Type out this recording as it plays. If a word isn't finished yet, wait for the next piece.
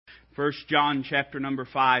1 John chapter number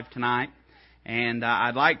 5 tonight. And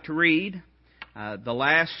I'd like to read the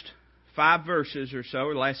last 5 verses or so,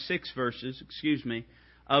 or the last 6 verses,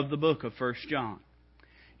 of the book of 1 John.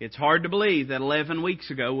 It's hard to believe that 11 weeks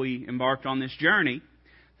ago we embarked on this journey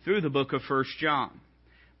through the book of 1 John.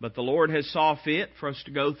 But the Lord has saw fit for us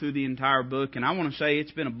to go through the entire book, and I want to say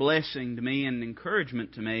it's been a blessing to me and an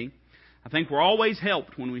encouragement to me. I think we're always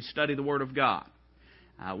helped when we study the Word of God.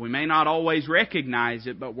 We may not always recognize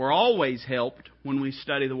it, but we're always helped when we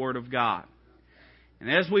study the Word of God.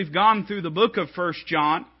 And as we've gone through the book of 1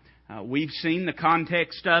 John, we've seen the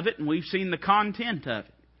context of it and we've seen the content of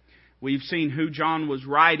it. We've seen who John was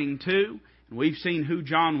writing to, and we've seen who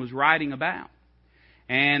John was writing about.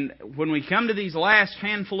 And when we come to these last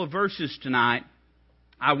handful of verses tonight,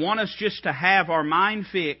 I want us just to have our mind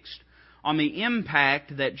fixed on the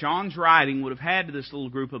impact that John's writing would have had to this little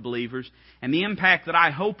group of believers, and the impact that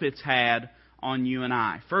I hope it's had on you and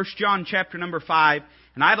I. 1 John chapter number 5,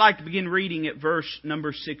 and I'd like to begin reading at verse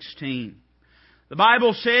number 16. The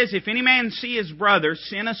Bible says, "If any man see his brother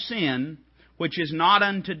sin a sin which is not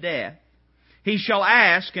unto death, he shall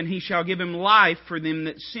ask, and he shall give him life for them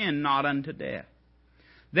that sin not unto death.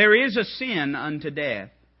 There is a sin unto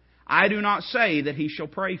death. I do not say that he shall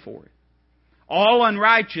pray for it. All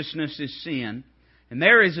unrighteousness is sin, and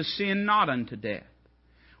there is a sin not unto death.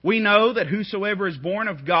 We know that whosoever is born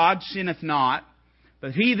of God sinneth not,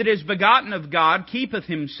 but he that is begotten of God keepeth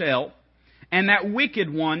himself, and that wicked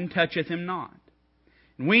one toucheth him not.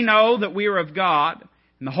 And we know that we are of God,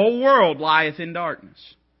 and the whole world lieth in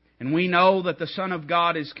darkness. And we know that the Son of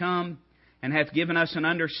God is come, and hath given us an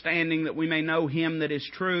understanding that we may know Him that is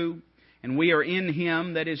true, and we are in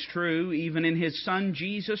Him that is true, even in His Son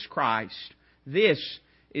Jesus Christ. This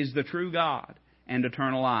is the true God and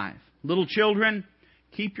eternal life." Little children,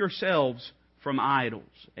 keep yourselves from idols.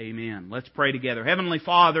 Amen. Let's pray together. Heavenly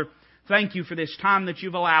Father, thank You for this time that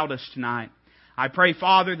You've allowed us tonight. I pray,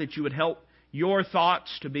 Father, that You would help Your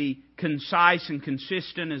thoughts to be concise and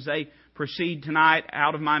consistent as they proceed tonight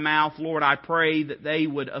out of my mouth. Lord, I pray that they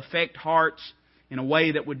would affect hearts in a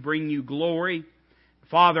way that would bring You glory.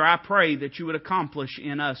 Father, I pray that You would accomplish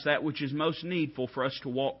in us that which is most needful for us to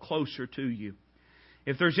walk closer to You.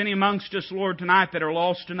 If there's any amongst us, Lord, tonight that are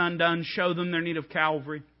lost and undone, show them their need of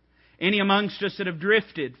Calvary. Any amongst us that have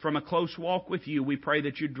drifted from a close walk with You, we pray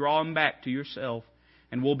that You draw them back to Yourself,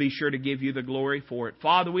 and we'll be sure to give You the glory for it.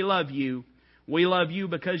 Father, we love You. We love You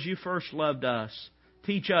because You first loved us.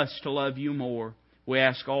 Teach us to love You more. We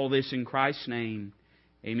ask all this in Christ's name.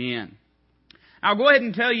 Amen. I'll go ahead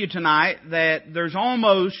and tell you tonight that there's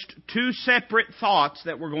almost 2 separate thoughts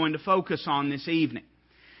that we're going to focus on this evening.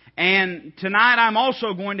 And tonight I'm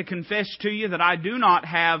also going to confess to you that I do not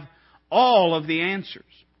have all of the answers.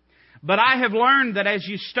 But I have learned that as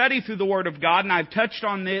you study through the Word of God, and I've touched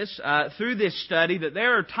on this through this study, that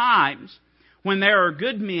there are times when there are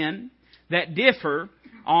good men that differ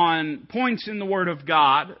on points in the Word of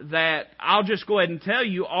God that I'll just go ahead and tell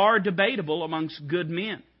you are debatable amongst good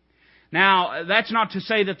men. Now, that's not to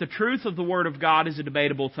say that the truth of the Word of God is a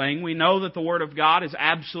debatable thing. We know that the Word of God is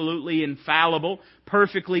absolutely infallible,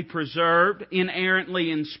 perfectly preserved,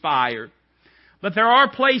 inerrantly inspired. But there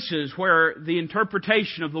are places where the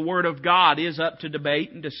interpretation of the Word of God is up to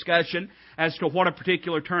debate and discussion as to what a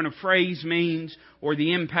particular turn of phrase means or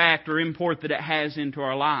the impact or import that it has into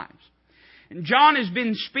our lives. And John has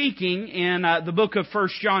been speaking in the book of 1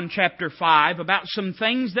 John chapter 5 about some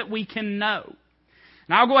things that we can know.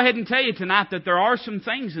 And I'll go ahead and tell you tonight that there are some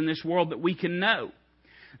things in this world that we can know.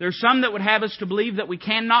 There's some that would have us to believe that we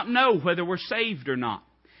cannot know whether we're saved or not.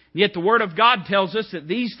 Yet the Word of God tells us that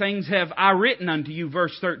these things have I written unto you,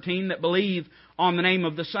 verse 13, that believe on the name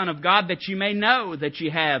of the Son of God, that you may know that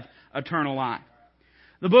you have eternal life.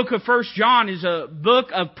 The book of 1 John is a book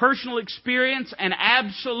of personal experience and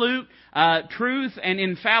absolute truth and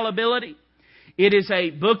infallibility. It is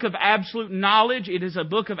a book of absolute knowledge. It is a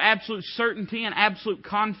book of absolute certainty and absolute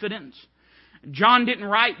confidence. John didn't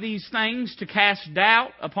write these things to cast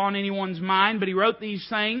doubt upon anyone's mind, but he wrote these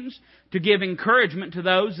things to give encouragement to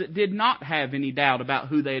those that did not have any doubt about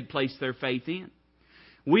who they had placed their faith in.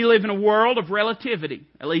 We live in a world of relativity.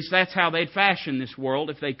 At least that's how they'd fashion this world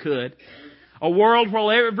if they could. A world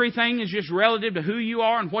where everything is just relative to who you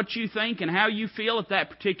are and what you think and how you feel at that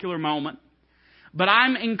particular moment. But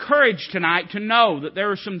I'm encouraged tonight to know that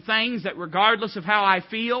there are some things that regardless of how I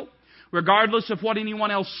feel, regardless of what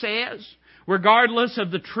anyone else says, regardless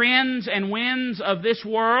of the trends and winds of this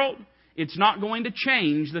world, it's not going to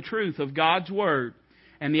change the truth of God's Word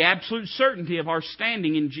and the absolute certainty of our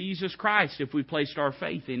standing in Jesus Christ if we placed our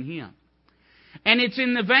faith in Him. And it's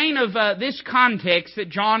in the vein of this context that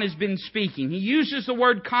John has been speaking. He uses the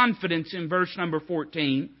word confidence in verse number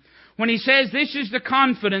 14 when he says, this is the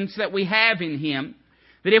confidence that we have in Him,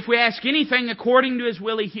 that if we ask anything according to His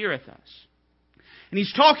will, He heareth us. And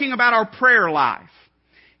he's talking about our prayer life.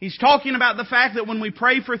 He's talking about the fact that when we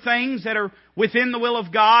pray for things that are within the will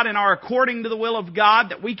of God and are according to the will of God,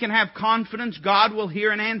 that we can have confidence God will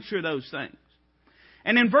hear and answer those things.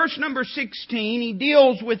 And in verse number 16, he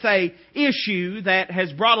deals with a issue that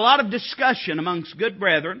has brought a lot of discussion amongst good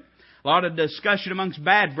brethren, a lot of discussion amongst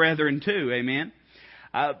bad brethren too, amen.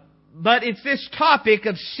 But it's this topic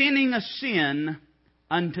of sinning a sin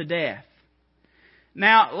unto death.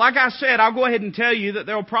 Now, like I said, I'll go ahead and tell you that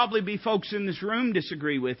there will probably be folks in this room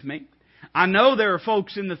disagree with me. I know there are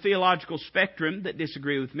folks in the theological spectrum that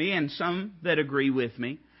disagree with me and some that agree with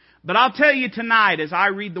me. But I'll tell you tonight as I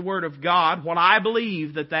read the Word of God what I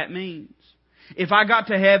believe that means. If I got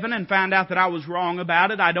to heaven and found out that I was wrong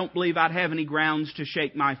about it, I don't believe I'd have any grounds to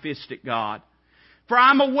shake my fist at God. For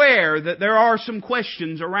I'm aware that there are some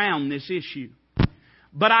questions around this issue.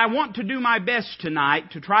 But I want to do my best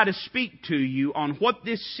tonight to try to speak to you on what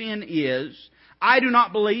this sin is. I do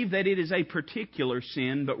not believe that it is a particular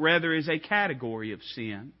sin, but rather is a category of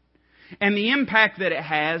sin. And the impact that it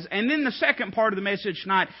has. And then the second part of the message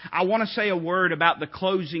tonight, I want to say a word about the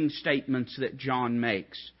closing statements that John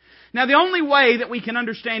makes. Now, the only way that we can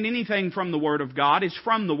understand anything from the Word of God is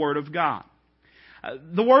from the Word of God.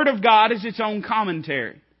 The Word of God is its own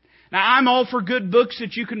commentary. Now, I'm all for good books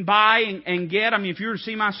that you can buy and get. I mean, if you were to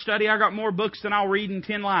see my study, I got more books than I'll read in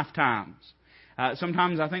 10 lifetimes.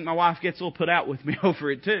 Sometimes I think my wife gets a little put out with me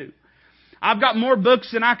over it too. I've got more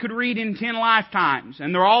books than I could read in 10 lifetimes.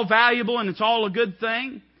 And they're all valuable and it's all a good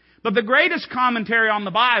thing. But the greatest commentary on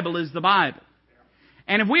the Bible is the Bible.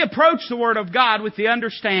 And if we approach the Word of God with the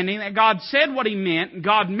understanding that God said what He meant and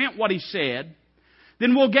God meant what He said,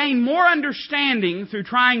 then we'll gain more understanding through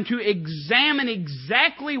trying to examine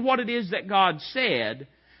exactly what it is that God said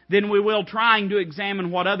than we will trying to examine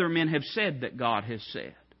what other men have said that God has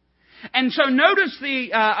said. And so notice the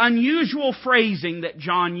unusual phrasing that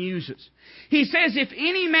John uses. He says, if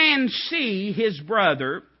any man see his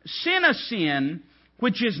brother sin a sin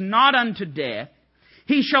which is not unto death,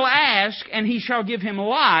 he shall ask, and He shall give him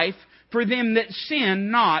life for them that sin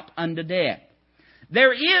not unto death.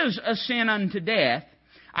 There is a sin unto death.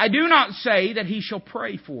 I do not say that he shall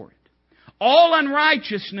pray for it. All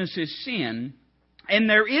unrighteousness is sin, and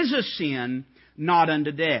there is a sin not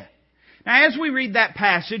unto death. Now, as we read that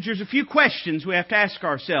passage, there's a few questions we have to ask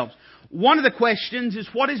ourselves. One of the questions is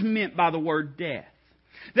what is meant by the word death.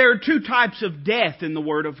 There are two types of death in the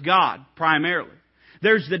Word of God, primarily.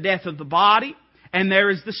 There's the death of the body, and there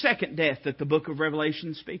is the second death that the book of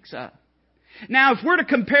Revelation speaks of. Now, if we're to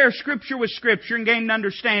compare Scripture with Scripture and gain an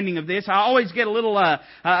understanding of this, I always get a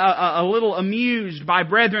little amused by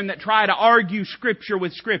brethren that try to argue Scripture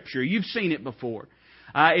with Scripture. You've seen it before.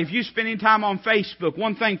 If you spend any time on Facebook,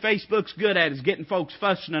 one thing Facebook's good at is getting folks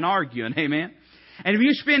fussing and arguing. Amen? And if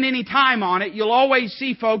you spend any time on it, you'll always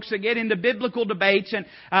see folks that get into biblical debates and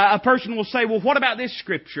a person will say, well, what about this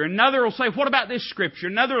Scripture? Another will say, what about this Scripture?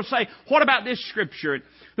 Another will say, what about this Scripture?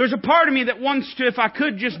 There's a part of me that wants to, if I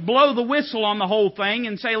could, just blow the whistle on the whole thing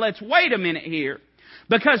and say, let's wait a minute here.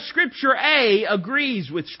 Because Scripture A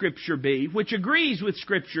agrees with Scripture B, which agrees with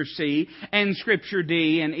Scripture C, and Scripture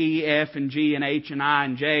D, and E, F, and G, and H, and I,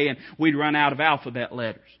 and J, and we'd run out of alphabet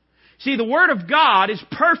letters. See, the Word of God is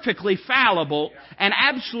perfectly fallible and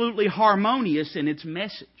absolutely harmonious in its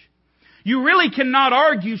message. You really cannot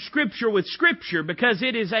argue Scripture with Scripture because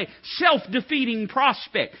it is a self-defeating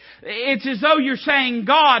prospect. It's as though you're saying,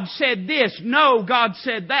 God said this, no, God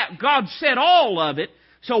said that. God said all of it,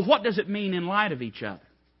 so what does it mean in light of each other?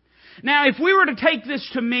 Now, if we were to take this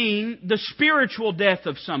to mean the spiritual death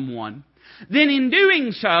of someone, then in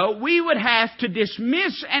doing so, we would have to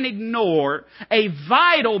dismiss and ignore a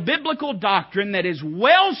vital biblical doctrine that is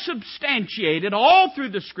well substantiated all through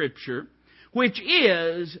the Scripture, which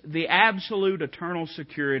is the absolute eternal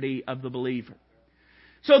security of the believer.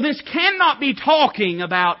 So this cannot be talking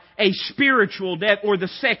about a spiritual death or the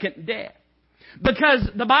second death. Because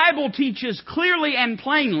the Bible teaches clearly and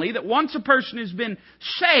plainly that once a person has been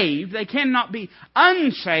saved, they cannot be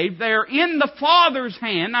unsaved. They are in the Father's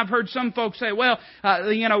hand. I've heard some folks say, well,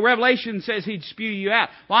 Revelation says He'd spew you out.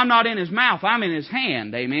 Well, I'm not in His mouth. I'm in His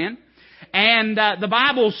hand. Amen. And the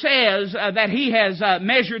Bible says that He has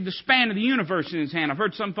measured the span of the universe in His hand. I've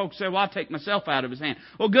heard some folks say, well, I'll take myself out of His hand.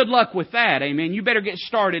 Well, good luck with that. Amen. You better get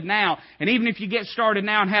started now. And even if you get started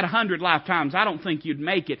now and had 100 lifetimes, I don't think you'd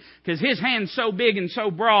make it. Because His hand's so big and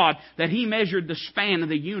so broad that He measured the span of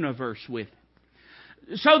the universe with it.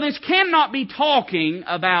 So this cannot be talking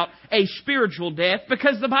about a spiritual death,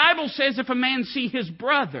 because the Bible says if a man see his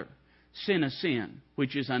brother sin a sin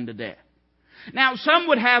which is unto death. Now, some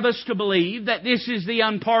would have us to believe that this is the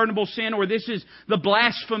unpardonable sin, or this is the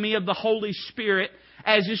blasphemy of the Holy Spirit,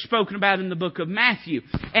 as is spoken about in the book of Matthew.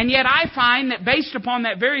 And yet I find that based upon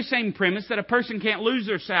that very same premise, that a person can't lose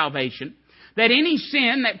their salvation, that any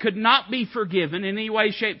sin that could not be forgiven in any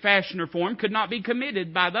way, shape, fashion, or form could not be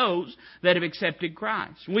committed by those that have accepted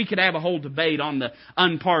Christ. We could have a whole debate on the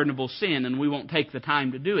unpardonable sin, and we won't take the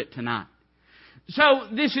time to do it tonight. So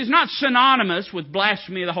this is not synonymous with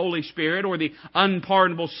blasphemy of the Holy Spirit or the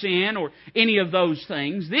unpardonable sin or any of those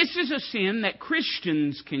things. This is a sin that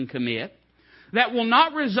Christians can commit that will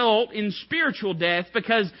not result in spiritual death,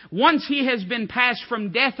 because once he has been passed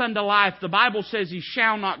from death unto life, the Bible says he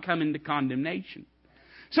shall not come into condemnation.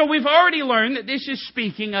 So we've already learned that this is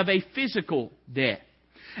speaking of a physical death.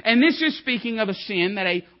 And this is speaking of a sin that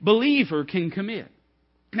a believer can commit.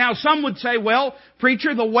 Now, some would say, well,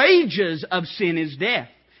 preacher, the wages of sin is death.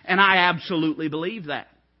 And I absolutely believe that.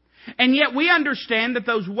 And yet we understand that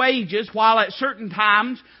those wages, while at certain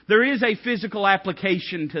times there is a physical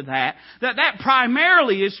application to that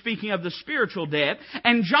primarily is speaking of the spiritual death.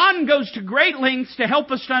 And John goes to great lengths to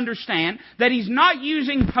help us to understand that he's not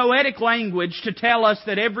using poetic language to tell us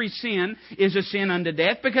that every sin is a sin unto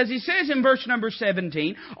death, because he says in verse number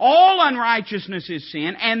 17, all unrighteousness is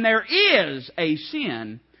sin, and there is a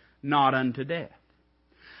sin not unto death.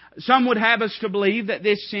 Some would have us to believe that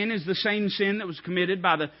this sin is the same sin that was committed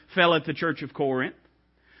by the fellow at the church of Corinth.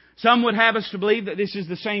 Some would have us to believe that this is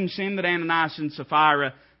the same sin that Ananias and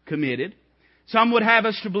Sapphira committed. Some would have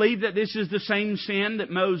us to believe that this is the same sin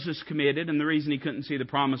that Moses committed, and the reason he couldn't see the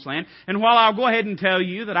promised land. And while I'll go ahead and tell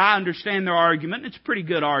you that I understand their argument, it's a pretty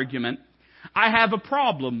good argument, I have a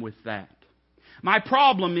problem with that. My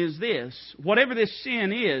problem is this: whatever this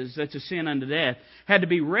sin is that's a sin unto death had to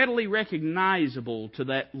be readily recognizable to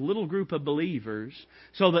that little group of believers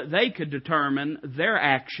so that they could determine their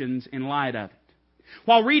actions in light of it.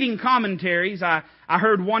 While reading commentaries, I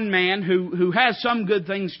heard one man who has some good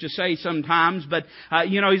things to say sometimes, but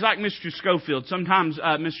he's like Mr. Schofield. Sometimes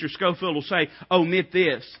Mr. Schofield will say, omit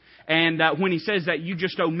this. And when he says that, you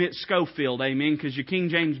just omit Schofield, amen, because your King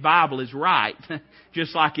James Bible is right,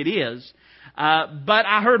 just like it is. But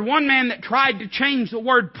I heard one man that tried to change the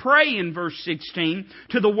word pray in verse 16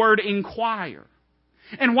 to the word inquire.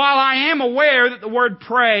 And while I am aware that the word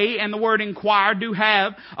pray and the word inquire do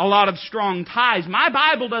have a lot of strong ties, my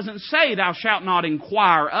Bible doesn't say thou shalt not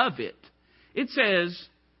inquire of it. It says,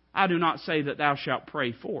 I do not say that thou shalt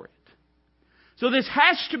pray for it. So this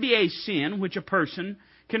has to be a sin which a person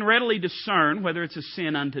can readily discern whether it's a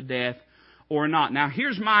sin unto death or not. Now,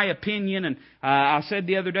 here's my opinion, and I said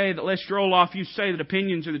the other day that Lester Roloff used to say that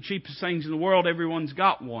opinions are the cheapest things in the world. Everyone's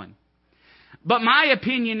got one. But my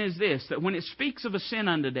opinion is this, that when it speaks of a sin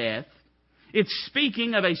unto death, it's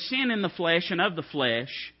speaking of a sin in the flesh and of the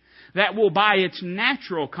flesh that will, by its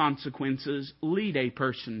natural consequences, lead a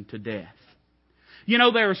person to death.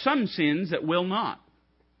 There are some sins that will not.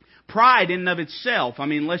 Pride in and of itself,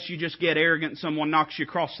 unless you just get arrogant and someone knocks you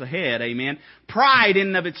across the head, amen. Pride in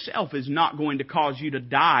and of itself is not going to cause you to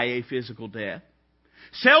die a physical death.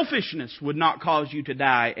 Selfishness would not cause you to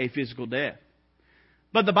die a physical death.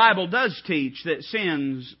 But the Bible does teach that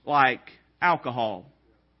sins like alcohol.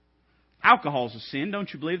 Alcohol's a sin,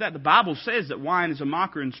 don't you believe that? The Bible says that wine is a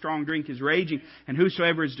mocker and strong drink is raging, and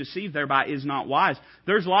whosoever is deceived thereby is not wise.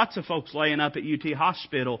 There's lots of folks laying up at UT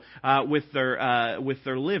Hospital with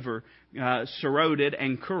their liver corroded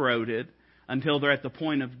and corroded until they're at the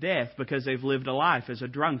point of death because they've lived a life as a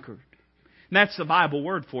drunkard. And that's the Bible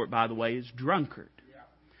word for it, by the way, is drunkard.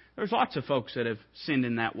 There's lots of folks that have sinned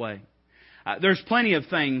in that way. There's plenty of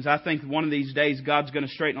things. I think one of these days God's going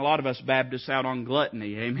to straighten a lot of us Baptists out on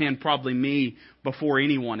gluttony. Amen. Probably me before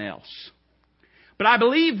anyone else. But I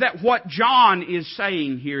believe that what John is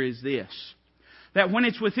saying here is this: that when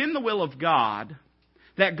it's within the will of God,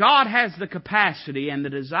 that God has the capacity and the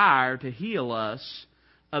desire to heal us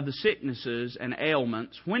of the sicknesses and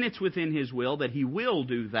ailments, when it's within His will, that He will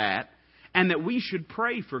do that, and that we should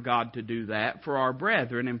pray for God to do that for our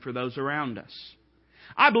brethren and for those around us.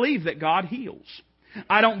 I believe that God heals.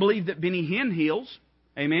 I don't believe that Benny Hinn heals.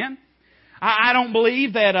 Amen? I don't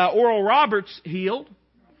believe that Oral Roberts healed.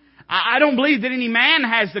 I don't believe that any man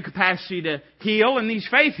has the capacity to heal. And these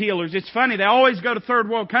faith healers, it's funny, they always go to third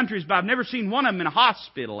world countries, but I've never seen one of them in a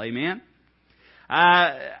hospital. Amen?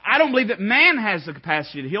 I don't believe that man has the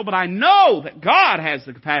capacity to heal, but I know that God has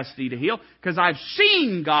the capacity to heal because I've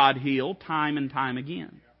seen God heal time and time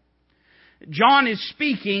again. John is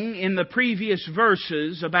speaking in the previous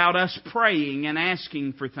verses about us praying and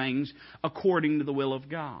asking for things according to the will of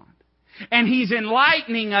God. And he's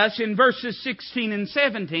enlightening us in verses 16 and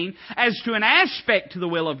 17 as to an aspect to the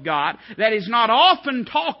will of God that is not often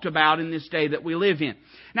talked about in this day that we live in.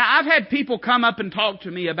 Now, I've had people come up and talk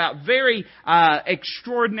to me about very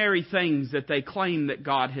extraordinary things that they claim that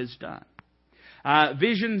God has done.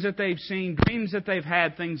 Visions that they've seen, dreams that they've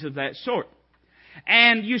had, things of that sort.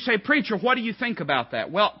 And you say, "Preacher, what do you think about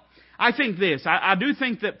that?" Well, I think this. I do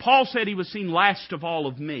think that Paul said he was seen last of all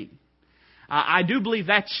of me. I do believe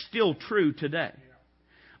that's still true today.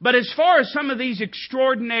 But as far as some of these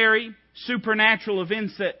extraordinary supernatural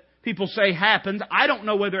events that people say happens, I don't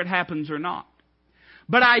know whether it happens or not.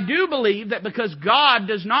 But I do believe that because God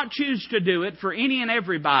does not choose to do it for any and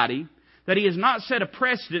everybody, that He has not set a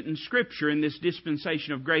precedent in Scripture in this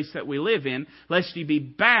dispensation of grace that we live in, lest He be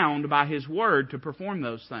bound by His Word to perform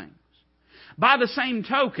those things. By the same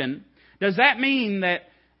token, does that mean that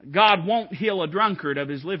God won't heal a drunkard of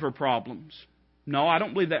his liver problems? No, I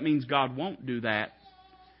don't believe that means God won't do that.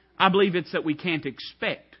 I believe it's that we can't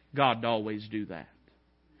expect God to always do that.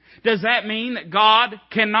 Does that mean that God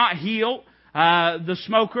cannot heal the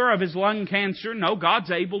smoker of his lung cancer? No, God's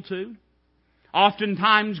able to.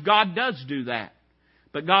 Oftentimes God does do that.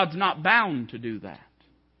 But God's not bound to do that.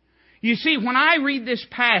 You see, when I read this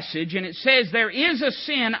passage and it says there is a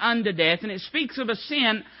sin unto death, and it speaks of a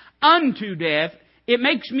sin unto death, it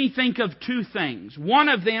makes me think of two things. One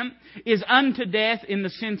of them is unto death in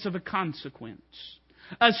the sense of a consequence.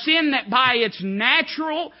 A sin that by its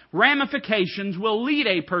natural ramifications will lead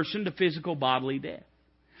a person to physical bodily death.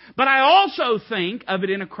 But I also think of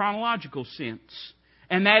it in a chronological sense.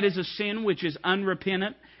 And that is a sin which is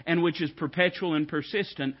unrepentant and which is perpetual and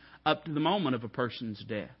persistent up to the moment of a person's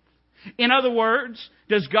death. In other words,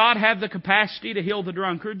 does God have the capacity to heal the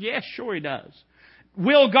drunkard? Yes, sure He does.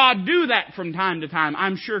 Will God do that from time to time?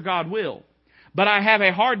 I'm sure God will. But I have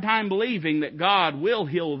a hard time believing that God will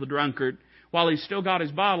heal the drunkard while he's still got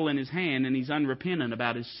his bottle in his hand and he's unrepentant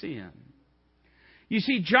about his sin. You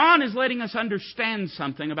see, John is letting us understand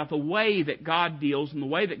something about the way that God deals and the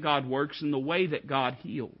way that God works and the way that God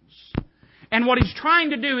heals. And what he's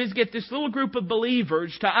trying to do is get this little group of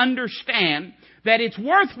believers to understand that it's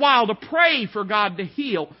worthwhile to pray for God to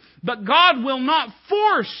heal, but God will not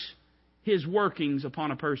force His workings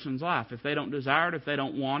upon a person's life. If they don't desire it, if they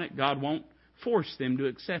don't want it, God won't force them to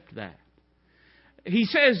accept that. He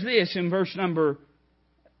says this in verse number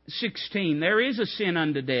 16, there is a sin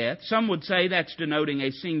unto death. Some would say that's denoting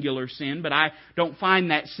a singular sin, but I don't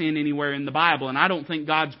find that sin anywhere in the Bible, and I don't think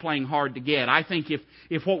God's playing hard to get. I think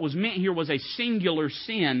if what was meant here was a singular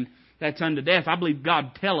sin that's unto death, I believe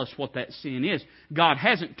God tell us what that sin is. God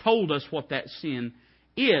hasn't told us what that sin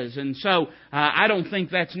is. And so I don't think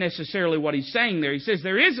that's necessarily what he's saying there. He says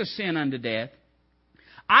there is a sin unto death.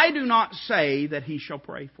 I do not say that he shall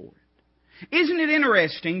pray for it. Isn't it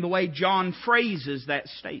interesting the way John phrases that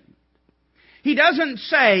statement? He doesn't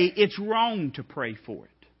say it's wrong to pray for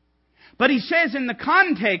it. But he says in the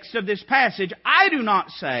context of this passage, I do not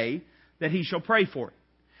say that he shall pray for it.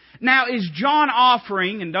 Now, is John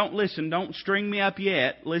offering, and don't string me up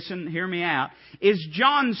yet, listen, hear me out. Is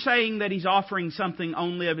John saying that he's offering something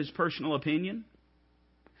only of his personal opinion?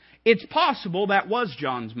 It's possible that was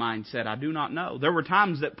John's mindset. I do not know. There were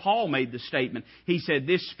times that Paul made the statement. He said,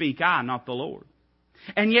 "This speak I, not the Lord."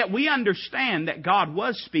 And yet we understand that God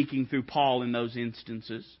was speaking through Paul in those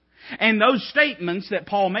instances. And those statements that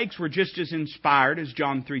Paul makes were just as inspired as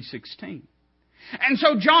John 3:16. And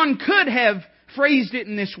so John could have phrased it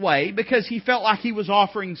in this way because he felt like he was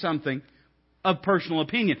offering something of personal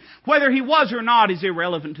opinion. Whether he was or not is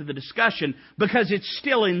irrelevant to the discussion because it's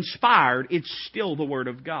still inspired. It's still the Word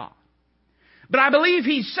of God. But I believe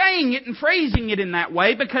he's saying it and phrasing it in that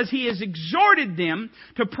way because he has exhorted them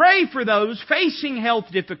to pray for those facing health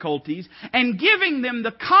difficulties and giving them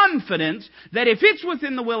the confidence that if it's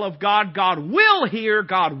within the will of God, God will hear,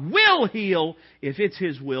 God will heal if it's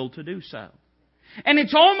His will to do so. And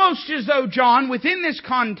it's almost as though John, within this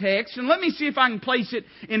context, and let me see if I can place it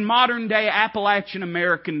in modern day Appalachian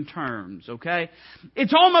American terms, okay?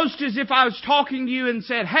 It's almost as if I was talking to you and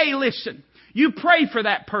said, hey, listen, you pray for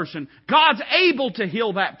that person. God's able to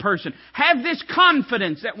heal that person. Have this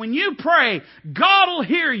confidence that when you pray, God will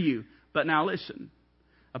hear you. But now listen,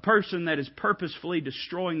 a person that is purposefully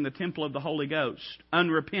destroying the temple of the Holy Ghost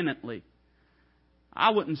unrepentantly, I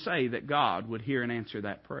wouldn't say that God would hear and answer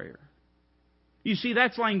that prayer. You see,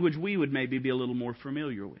 that's language we would maybe be a little more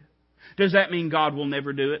familiar with. Does that mean God will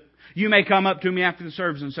never do it? You may come up to me after the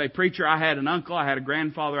service and say, "Preacher, I had an uncle, I had a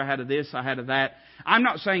grandfather, I had a this, I had a that." I'm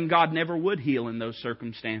not saying God never would heal in those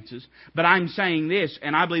circumstances, but I'm saying this,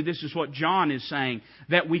 and I believe this is what John is saying,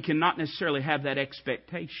 that we cannot necessarily have that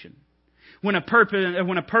expectation. When a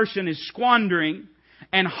person is squandering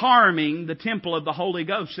and harming the temple of the Holy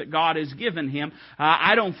Ghost that God has given him,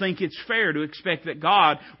 I don't think it's fair to expect that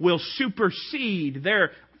God will supersede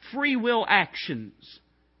their free will actions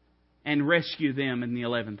and rescue them in the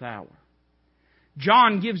 11th hour.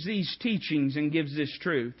 John gives these teachings and gives this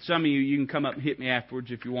truth. Some of you can come up and hit me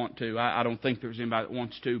afterwards if you want to. I don't think there's anybody that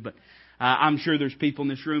wants to, but I'm sure there's people in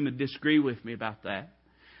this room that disagree with me about that.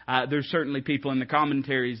 There's certainly people in the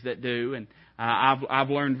commentaries that do, and I've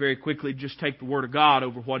learned very quickly just take the Word of God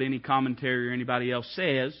over what any commentary or anybody else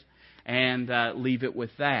says and leave it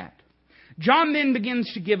with that. John then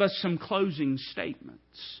begins to give us some closing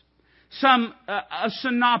statements, a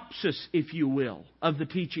synopsis, if you will, of the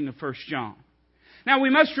teaching of 1 John. Now,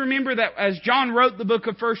 we must remember that as John wrote the book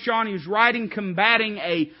of 1 John, he was writing combating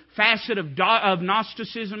a facet of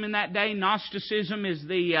Gnosticism in that day. Gnosticism is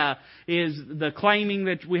the claiming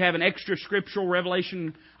that we have an extra scriptural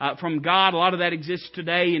revelation from God. A lot of that exists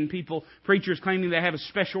today in preachers claiming they have a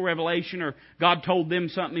special revelation or God told them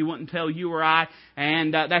something He wouldn't tell you or I.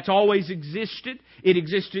 And that's always existed. It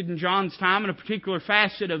existed in John's time, and a particular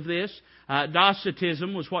facet of this,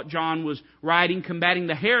 Docetism, was what John was writing, combating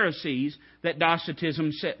the heresies that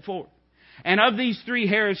Docetism set forth. And of these three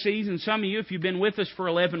heresies, and some of you, if you've been with us for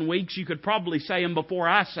 11 weeks, you could probably say them before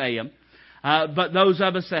I say them. But those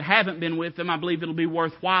of us that haven't been with them, I believe it'll be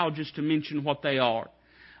worthwhile just to mention what they are.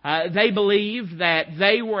 They believed that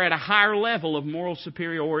they were at a higher level of moral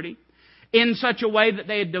superiority in such a way that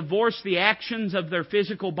they had divorced the actions of their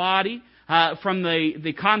physical body from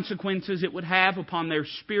the consequences it would have upon their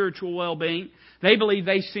spiritual well-being. They believed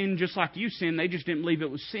they sinned just like you sinned. They just didn't believe it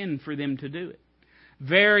was sin for them to do it.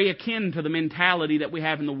 Very akin to the mentality that we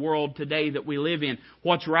have in the world today that we live in.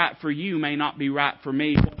 What's right for you may not be right for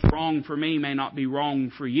me. What's wrong for me may not be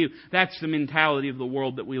wrong for you. That's the mentality of the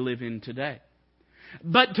world that we live in today.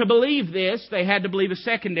 But to believe this, they had to believe a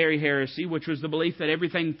secondary heresy, which was the belief that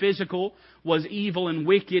everything physical was evil and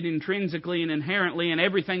wicked intrinsically and inherently, and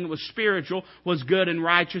everything that was spiritual was good and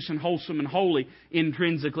righteous and wholesome and holy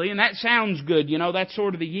intrinsically. And that sounds good, that's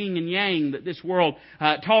sort of the yin and yang that this world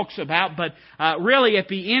talks about. But really, at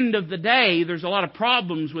the end of the day, there's a lot of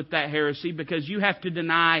problems with that heresy because you have to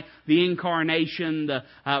deny the incarnation, the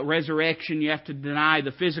resurrection. You have to deny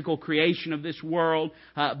the physical creation of this world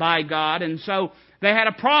by God. And so they had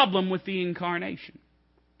a problem with the incarnation.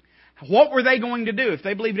 What were they going to do? If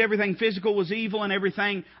they believed everything physical was evil and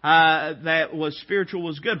everything that was spiritual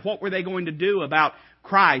was good, what were they going to do about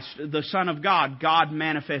Christ, the Son of God, God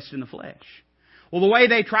manifest in the flesh? Well, the way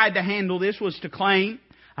they tried to handle this was to claim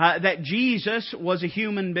that Jesus was a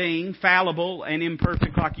human being, fallible and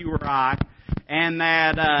imperfect like you or I, and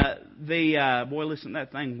that listen to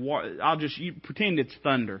that thing. You pretend it's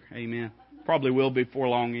thunder. Amen. Probably will be before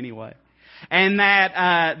long anyway. And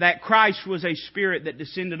that Christ was a Spirit that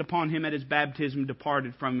descended upon Him at His baptism,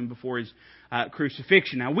 departed from Him before His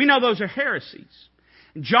crucifixion. Now, we know those are heresies.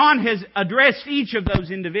 John has addressed each of those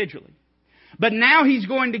individually. But now he's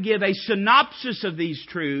going to give a synopsis of these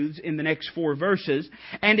truths in the next 4 verses.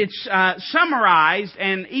 And it's summarized,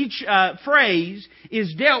 and each phrase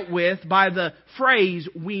is dealt with by the phrase,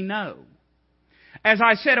 "we know." As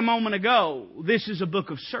I said a moment ago, this is a book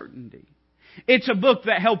of certainty. It's a book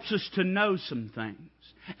that helps us to know some things.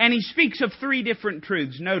 And he speaks of 3 different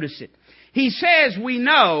truths. Notice it. He says, we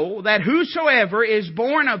know that whosoever is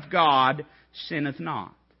born of God sinneth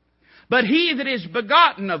not. But he that is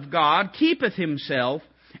begotten of God keepeth himself,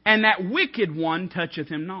 and that wicked one toucheth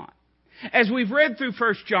him not. As we've read through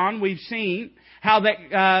 1 John, we've seen how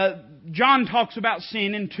that John talks about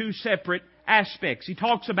sin in 2 separate aspects. He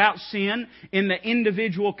talks about sin in the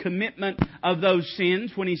individual commitment of those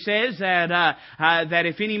sins when he says that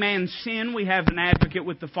if any man sin, we have an advocate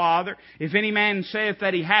with the Father. If any man saith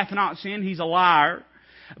that he hath not sinned, he's a liar.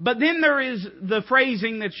 But then there is the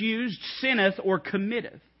phrasing that's used, sinneth or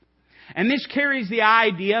committeth. And this carries the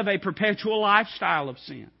idea of a perpetual lifestyle of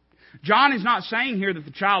sin. John is not saying here that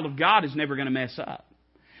the child of God is never going to mess up.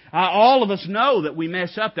 All of us know that we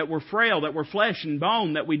mess up, that we're frail, that we're flesh and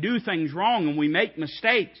bone, that we do things wrong and we make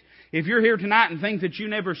mistakes. If you're here tonight and think that you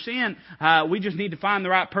never sin, we just need to find the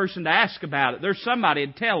right person to ask about it. There's somebody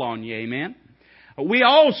to tell on you, amen? We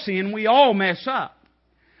all sin, we all mess up.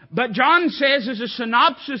 But John says as a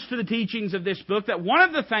synopsis to the teachings of this book that one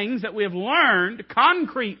of the things that we have learned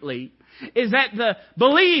concretely is that the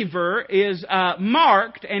believer is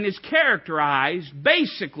marked and is characterized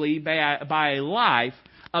basically by a life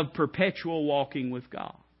of perpetual walking with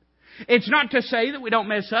God. It's not to say that we don't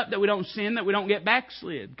mess up, that we don't sin, that we don't get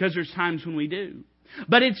backslid, because there's times when we do.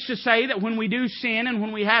 But it's to say that when we do sin and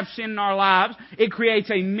when we have sin in our lives, it creates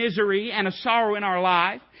a misery and a sorrow in our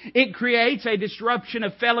life. It creates a disruption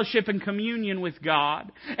of fellowship and communion with God.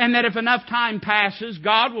 And that if enough time passes,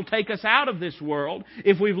 God will take us out of this world,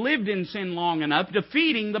 if we've lived in sin long enough,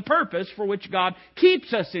 defeating the purpose for which God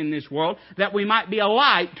keeps us in this world, that we might be a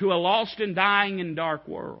light to a lost and dying and dark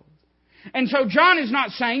world. And so John is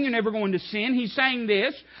not saying you're never going to sin. He's saying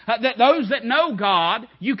this, that those that know God,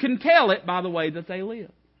 you can tell it by the way that they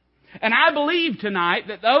live. And I believe tonight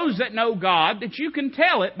that those that know God, that you can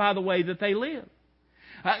tell it by the way that they live.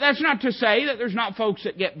 That's not to say that there's not folks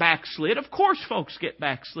that get backslid. Of course folks get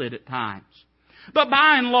backslid at times. But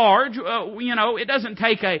by and large, it doesn't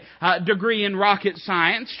take a degree in rocket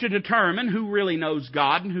science to determine who really knows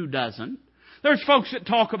God and who doesn't. There's folks that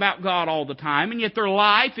talk about God all the time, and yet their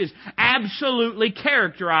life is absolutely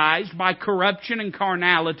characterized by corruption and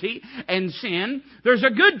carnality and sin. There's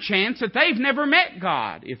a good chance that they've never met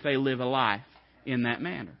God if they live a life in that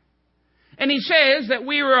manner. And He says that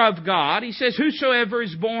we are of God. He says, whosoever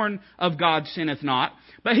is born of God sinneth not,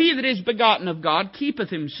 but he that is begotten of God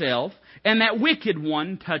keepeth himself, and that wicked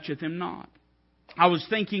one toucheth him not. I was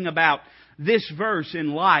thinking about this verse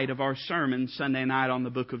in light of our sermon Sunday night on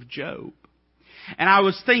the book of Job. And I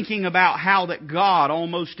was thinking about how that God,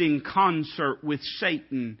 almost in concert with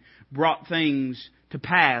Satan, brought things to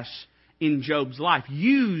pass in Job's life,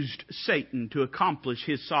 used Satan to accomplish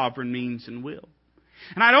his sovereign means and will.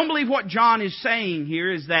 And I don't believe what John is saying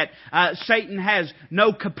here is that Satan has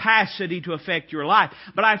no capacity to affect your life.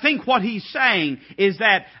 But I think what he's saying is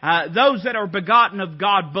that those that are begotten of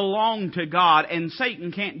God belong to God, and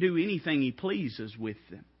Satan can't do anything he pleases with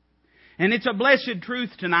them. And it's a blessed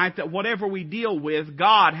truth tonight that whatever we deal with,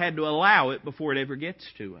 God had to allow it before it ever gets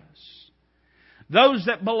to us. Those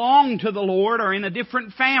that belong to the Lord are in a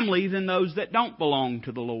different family than those that don't belong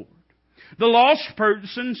to the Lord. The lost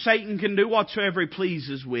person, Satan can do whatsoever he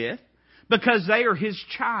pleases with because they are his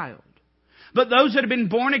child. But those that have been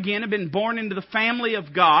born again have been born into the family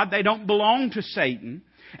of God. They don't belong to Satan.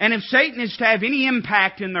 And if Satan is to have any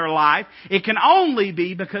impact in their life, it can only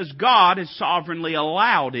be because God has sovereignly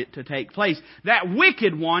allowed it to take place. That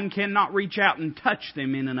wicked one cannot reach out and touch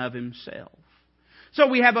them in and of himself. So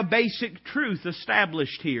we have a basic truth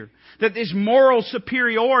established here. That this moral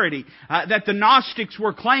superiority that the Gnostics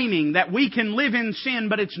were claiming, that we can live in sin,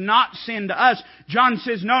 but it's not sin to us. John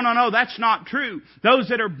says, no, that's not true. Those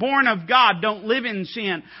that are born of God don't live in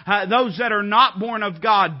sin. Those that are not born of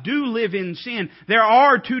God do live in sin. There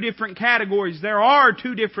are two different categories. There are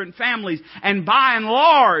two different families. And by and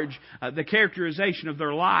large, the characterization of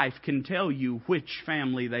their life can tell you which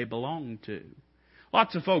family they belong to.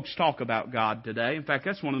 Lots of folks talk about God today. In fact,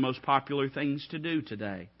 that's one of the most popular things to do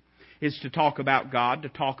today, is to talk about God, to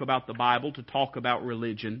talk about the Bible, to talk about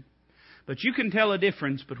religion. But you can tell a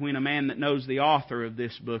difference between a man that knows the author of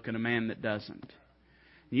this book and a man that doesn't.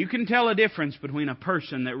 You can tell a difference between a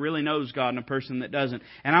person that really knows God and a person that doesn't.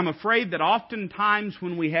 And I'm afraid that oftentimes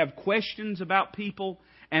when we have questions about people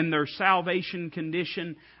and their salvation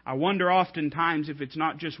condition, I wonder oftentimes if it's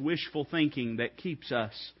not just wishful thinking that keeps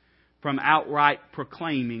us from outright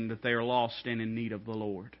proclaiming that they are lost and in need of the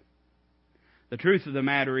Lord. The truth of the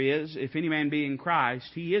matter is, if any man be in Christ,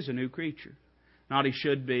 he is a new creature. Not he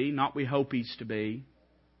should be, not we hope he's to be.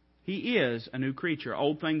 He is a new creature.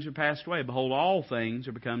 Old things are passed away. Behold, all things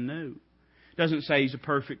are become new. It doesn't say he's a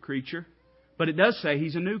perfect creature, but it does say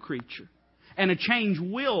he's a new creature. And a change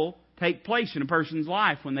will take place in a person's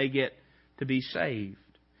life when they get to be saved.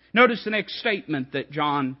 Notice the next statement that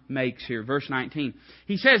John makes here, verse 19.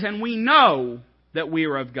 He says, and we know that we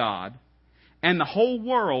are of God, and the whole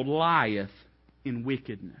world lieth in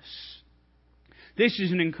wickedness. This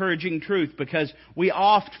is an encouraging truth because we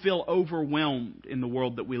oft feel overwhelmed in the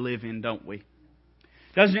world that we live in, don't we?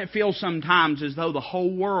 Doesn't it feel sometimes as though the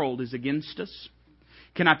whole world is against us?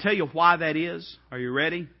 Can I tell you why that is? Are you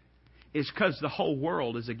ready? It's because the whole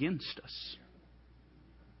world is against us.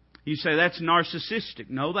 You say, that's narcissistic.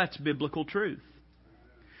 No, that's biblical truth.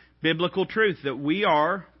 Biblical truth that we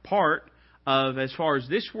are part of, as far as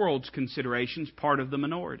this world's considerations, part of the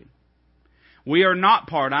minority. We are not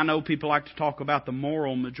part. I know people like to talk about the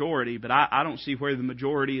moral majority, but I don't see where the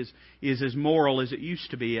majority is as moral as it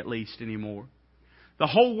used to be, at least, anymore. The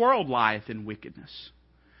whole world lieth in wickedness.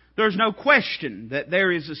 There's no question that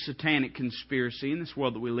there is a satanic conspiracy in this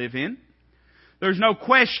world that we live in. There's no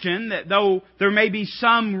question that though there may be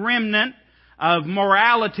some remnant of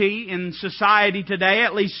morality in society today,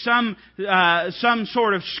 at least some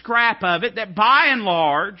sort of scrap of it, that by and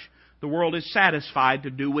large the world is satisfied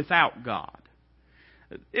to do without God.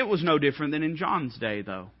 It was no different than in John's day,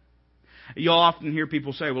 though. You'll often hear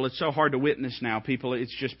people say, well, it's so hard to witness now.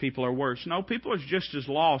 It's just people are worse. No, people are just as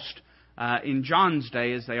lost in John's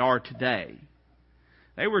day as they are today.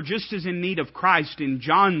 They were just as in need of Christ in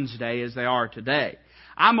John's day as they are today.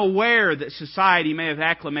 I'm aware that society may have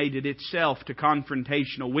acclimated itself to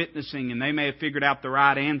confrontational witnessing, and they may have figured out the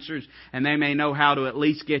right answers, and they may know how to at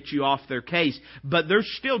least get you off their case. But they're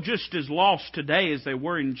still just as lost today as they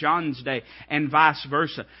were in John's day, and vice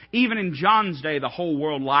versa. Even in John's day, the whole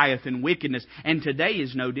world lieth in wickedness, and today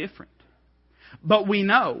is no different. But we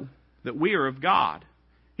know that we are of God.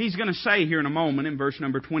 He's going to say here in a moment in verse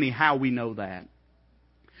number 20 how we know that.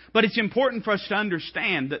 But it's important for us to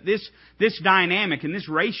understand that this dynamic and this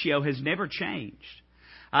ratio has never changed.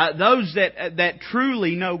 Those that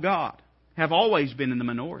truly know God have always been in the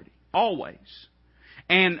minority. Always.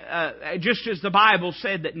 And just as the Bible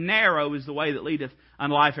said that narrow is the way that leadeth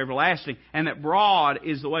unto life everlasting, and that broad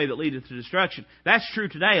is the way that leadeth to destruction, that's true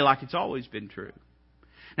today like it's always been true.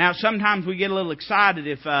 Now, sometimes we get a little excited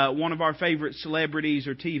if one of our favorite celebrities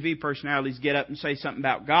or TV personalities get up and say something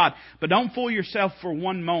about God. But don't fool yourself for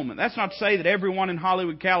one moment. That's not to say that everyone in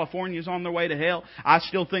Hollywood, California is on their way to hell. I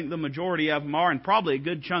still think the majority of them are, and probably a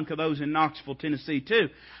good chunk of those in Knoxville, Tennessee too.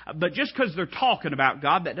 But just because they're talking about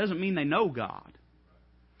God, that doesn't mean they know God.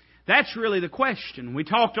 That's really the question. We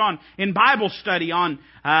talked in Bible study on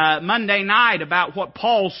Monday night about what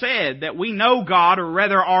Paul said, that we know God, or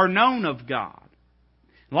rather are known of God.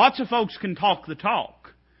 Lots of folks can talk the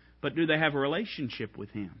talk, but do they have a relationship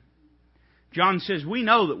with Him? John says, we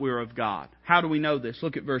know that we're of God. How do we know this?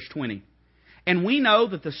 Look at verse 20. And we know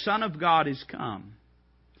that the Son of God is come,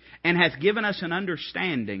 and hath given us an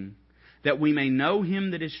understanding, that we may know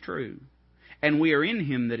Him that is true. And we are in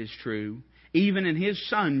Him that is true, even in His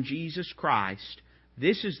Son, Jesus Christ.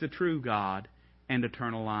 This is the true God and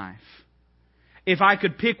eternal life. If I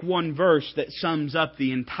could pick one verse that sums up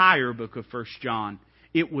the entire book of 1 John,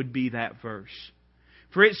 it would be that verse.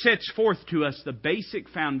 For it sets forth to us the basic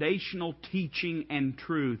foundational teaching and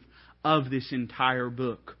truth of this entire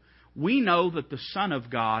book. We know that the Son of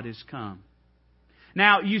God is come.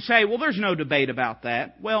 Now, you say, well, there's no debate about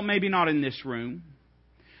that. Well, maybe not in this room.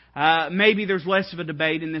 Maybe there's less of a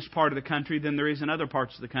debate in this part of the country than there is in other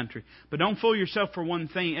parts of the country. But don't fool yourself for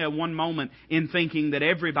one moment in thinking that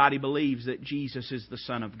everybody believes that Jesus is the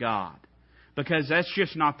Son of God. Because that's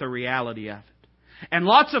just not the reality of it. And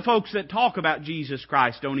lots of folks that talk about Jesus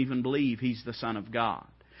Christ don't even believe He's the Son of God.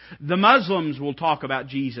 The Muslims will talk about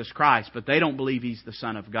Jesus Christ, but they don't believe He's the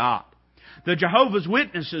Son of God. The Jehovah's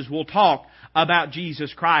Witnesses will talk about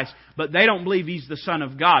Jesus Christ, but they don't believe He's the Son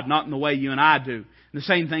of God, not in the way you and I do. The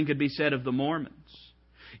same thing could be said of the Mormons.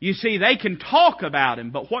 You see, they can talk about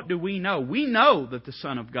Him, but what do we know? We know that the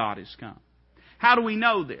Son of God has come. How do we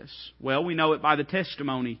know this? Well, we know it by the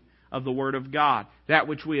testimony of the Word of God. That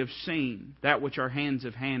which we have seen, that which our hands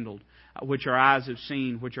have handled, which our eyes have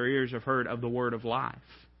seen, which our ears have heard of the Word of life.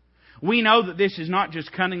 We know that this is not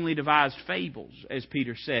just cunningly devised fables, as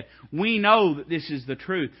Peter said. We know that this is the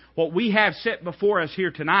truth. What we have set before us here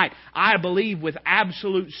tonight, I believe with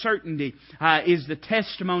absolute certainty, is the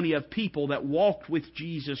testimony of people that walked with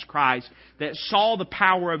Jesus Christ, that saw the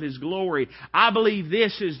power of His glory. I believe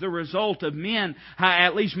this is the result of men,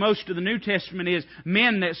 at least most of the New Testament is,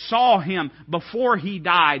 men that saw Him before He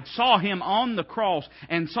died, saw Him on the cross,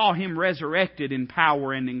 and saw Him resurrected in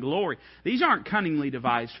power and in glory. These aren't cunningly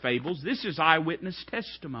devised fables. This is eyewitness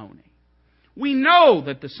testimony. We know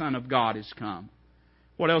that the Son of God is come.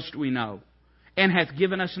 What else do we know? And hath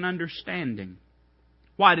given us an understanding.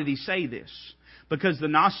 Why did He say this? Because the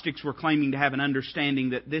Gnostics were claiming to have an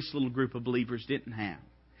understanding that this little group of believers didn't have.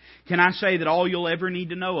 Can I say that all you'll ever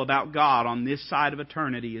need to know about God on this side of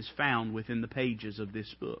eternity is found within the pages of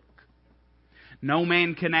this book? No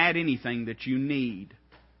man can add anything that you need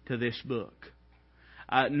to this book.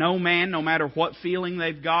 No man, no matter what feeling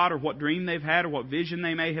they've got or what dream they've had or what vision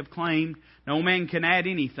they may have claimed, no man can add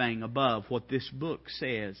anything above what this book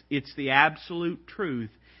says. It's the absolute truth.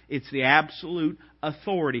 It's the absolute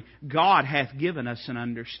authority. God hath given us an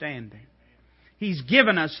understanding. He's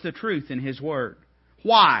given us the truth in His Word.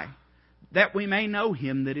 Why? That we may know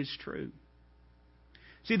Him that is true.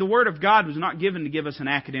 See, the Word of God was not given to give us an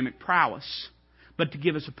academic prowess, but to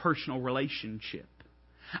give us a personal relationship.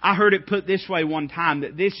 I heard it put this way one time,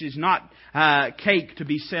 that this is not cake to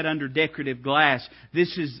be set under decorative glass.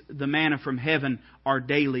 This is the manna from heaven, our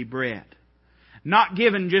daily bread. Not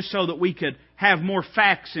given just so that we could have more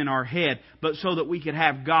facts in our head, but so that we could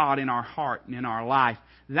have God in our heart and in our life.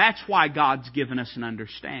 That's why God's given us an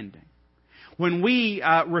understanding. When we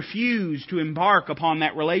refuse to embark upon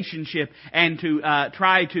that relationship and to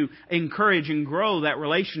try to encourage and grow that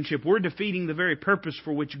relationship, we're defeating the very purpose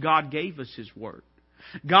for which God gave us His Word.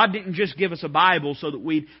 God didn't just give us a Bible so that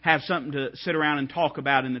we'd have something to sit around and talk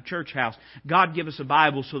about in the church house. God gave us a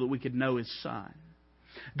Bible so that we could know His Son.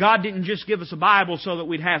 God didn't just give us a Bible so that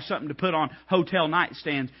we'd have something to put on hotel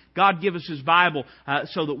nightstands. God gave us His Bible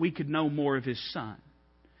so that we could know more of His Son.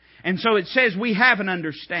 And so it says we have an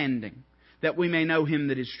understanding that we may know Him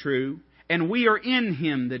that is true, and we are in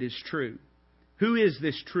Him that is true. Who is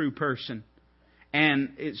this true person?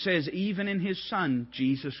 And it says even in His Son,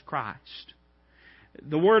 Jesus Christ.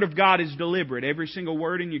 The Word of God is deliberate. Every single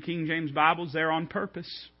word in your King James Bible is there on purpose.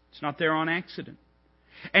 It's not there on accident.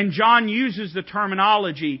 And John uses the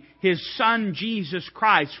terminology, His Son Jesus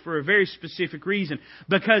Christ, for a very specific reason,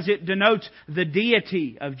 because it denotes the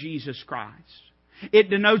deity of Jesus Christ.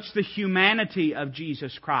 It denotes the humanity of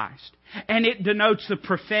Jesus Christ. And it denotes the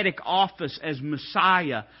prophetic office as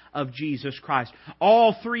Messiah of Jesus Christ.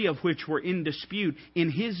 All three of which were in dispute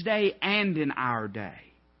in His day and in our day.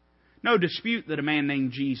 No dispute that a man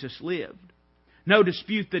named Jesus lived. No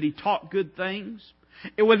dispute that He taught good things.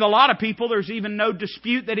 With a lot of people, there's even no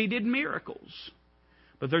dispute that He did miracles.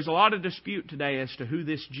 But there's a lot of dispute today as to who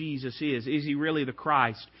this Jesus is. Is He really the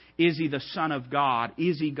Christ? Is He the Son of God?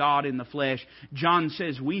 Is He God in the flesh? John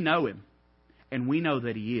says we know Him, and we know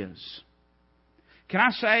that He is. Can I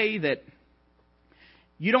say that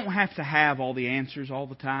you don't have to have all the answers all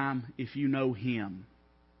the time if you know Him?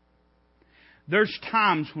 There's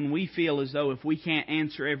times when we feel as though if we can't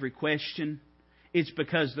answer every question, it's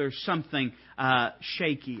because there's something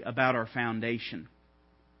shaky about our foundation.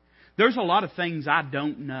 There's a lot of things I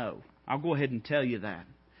don't know. I'll go ahead and tell you that.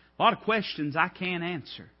 A lot of questions I can't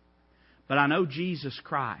answer. But I know Jesus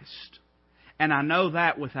Christ. And I know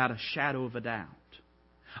that without a shadow of a doubt.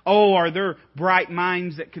 Oh, are there bright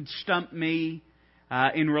minds that could stump me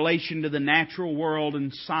in relation to the natural world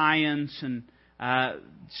and science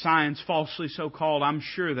science falsely so called? I'm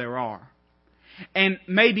sure there are. And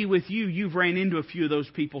maybe with you, you've ran into a few of those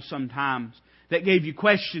people sometimes that gave you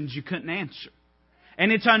questions you couldn't answer.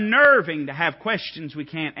 And it's unnerving to have questions we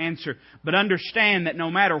can't answer. But understand that no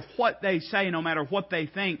matter what they say, no matter what they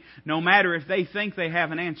think, no matter if they think they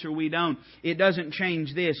have an answer we don't, it doesn't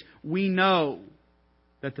change this. We know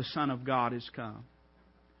that the Son of God has come.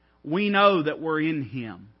 We know that we're in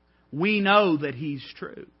Him. We know that He's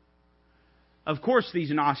true. Of course,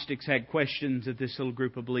 these Gnostics had questions that this little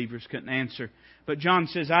group of believers couldn't answer. But John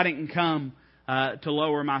says, I didn't come to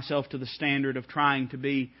lower myself to the standard of trying to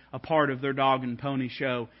be a part of their dog and pony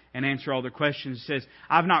show and answer all their questions. He says,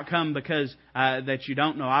 I've not come because that you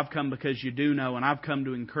don't know. I've come because you do know, and I've come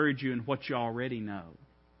to encourage you in what you already know.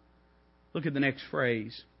 Look at the next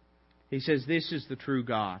phrase. He says, this is the true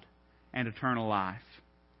God and eternal life.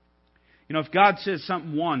 You know, if God says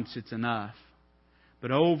something once, it's enough.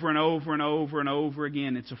 But over and over and over and over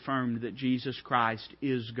again, it's affirmed that Jesus Christ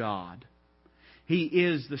is God. He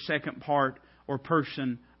is the second part or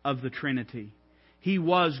person of the Trinity. He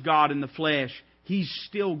was God in the flesh. He's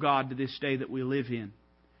still God to this day that we live in.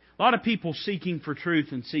 A lot of people seeking for truth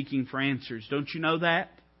and seeking for answers. Don't you know that?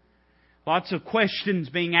 Lots of questions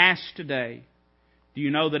being asked today. Do you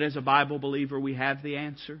know that as a Bible believer we have the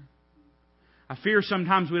answer? I fear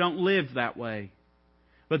sometimes we don't live that way.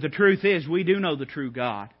 But the truth is, we do know the true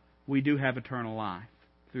God. We do have eternal life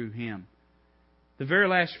through Him. The very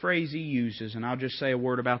last phrase he uses, and I'll just say a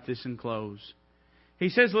word about this and close. He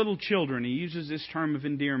says little children. He uses this term of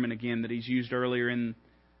endearment again that he's used earlier in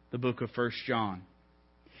the book of 1 John.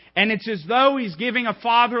 And it's as though he's giving a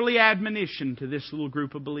fatherly admonition to this little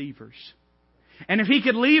group of believers. And if he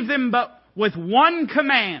could leave them but with one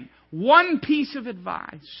command, one piece of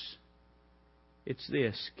advice, it's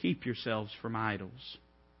this: keep yourselves from idols.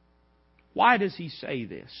 Why does he say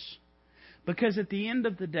this? Because at the end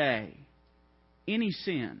of the day, any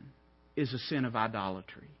sin is a sin of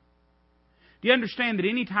idolatry. Do you understand that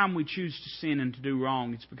any time we choose to sin and to do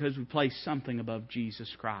wrong, it's because we place something above Jesus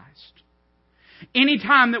Christ? Any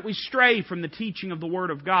time that we stray from the teaching of the Word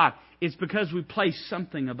of God, it's because we place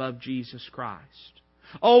something above Jesus Christ.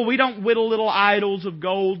 Oh, we don't whittle little idols of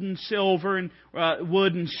gold and silver and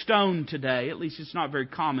wood and stone today. At least it's not very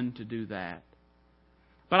common to do that.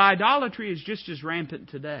 But idolatry is just as rampant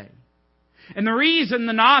today. And the reason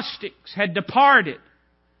the Gnostics had departed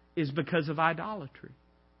is because of idolatry.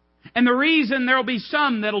 And the reason there will be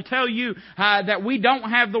some that will tell you that we don't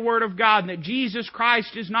have the Word of God and that Jesus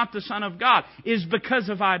Christ is not the Son of God is because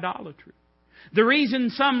of idolatry. The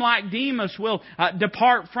reason some like Demas will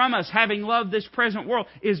depart from us, having loved this present world,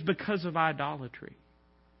 is because of idolatry.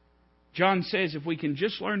 John says if we can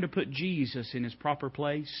just learn to put Jesus in His proper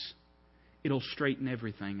place, it'll straighten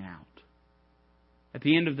everything out. At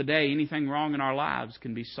the end of the day, anything wrong in our lives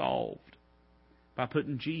can be solved by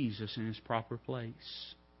putting Jesus in His proper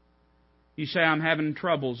place. You say, I'm having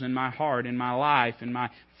troubles in my heart, in my life, in my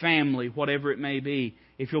family, whatever it may be.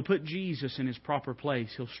 If you'll put Jesus in His proper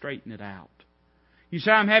place, He'll straighten it out. You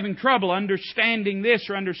say, I'm having trouble understanding this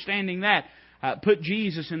or understanding that. Put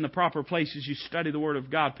Jesus in the proper place as you study the Word of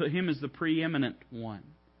God. Put Him as the preeminent one.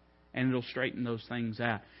 And it'll straighten those things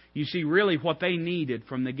out. You see, really what they needed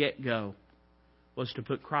from the get-go was to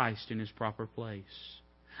put Christ in His proper place.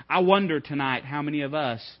 I wonder tonight how many of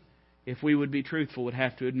us, if we would be truthful, would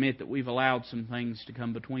have to admit that we've allowed some things to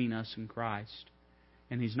come between us and Christ,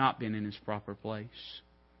 and He's not been in His proper place.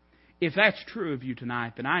 If that's true of you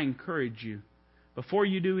tonight, then I encourage you, before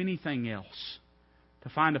you do anything else, to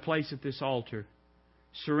find a place at this altar,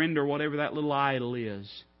 surrender whatever that little idol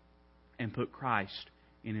is, and put Christ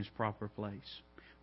in His proper place.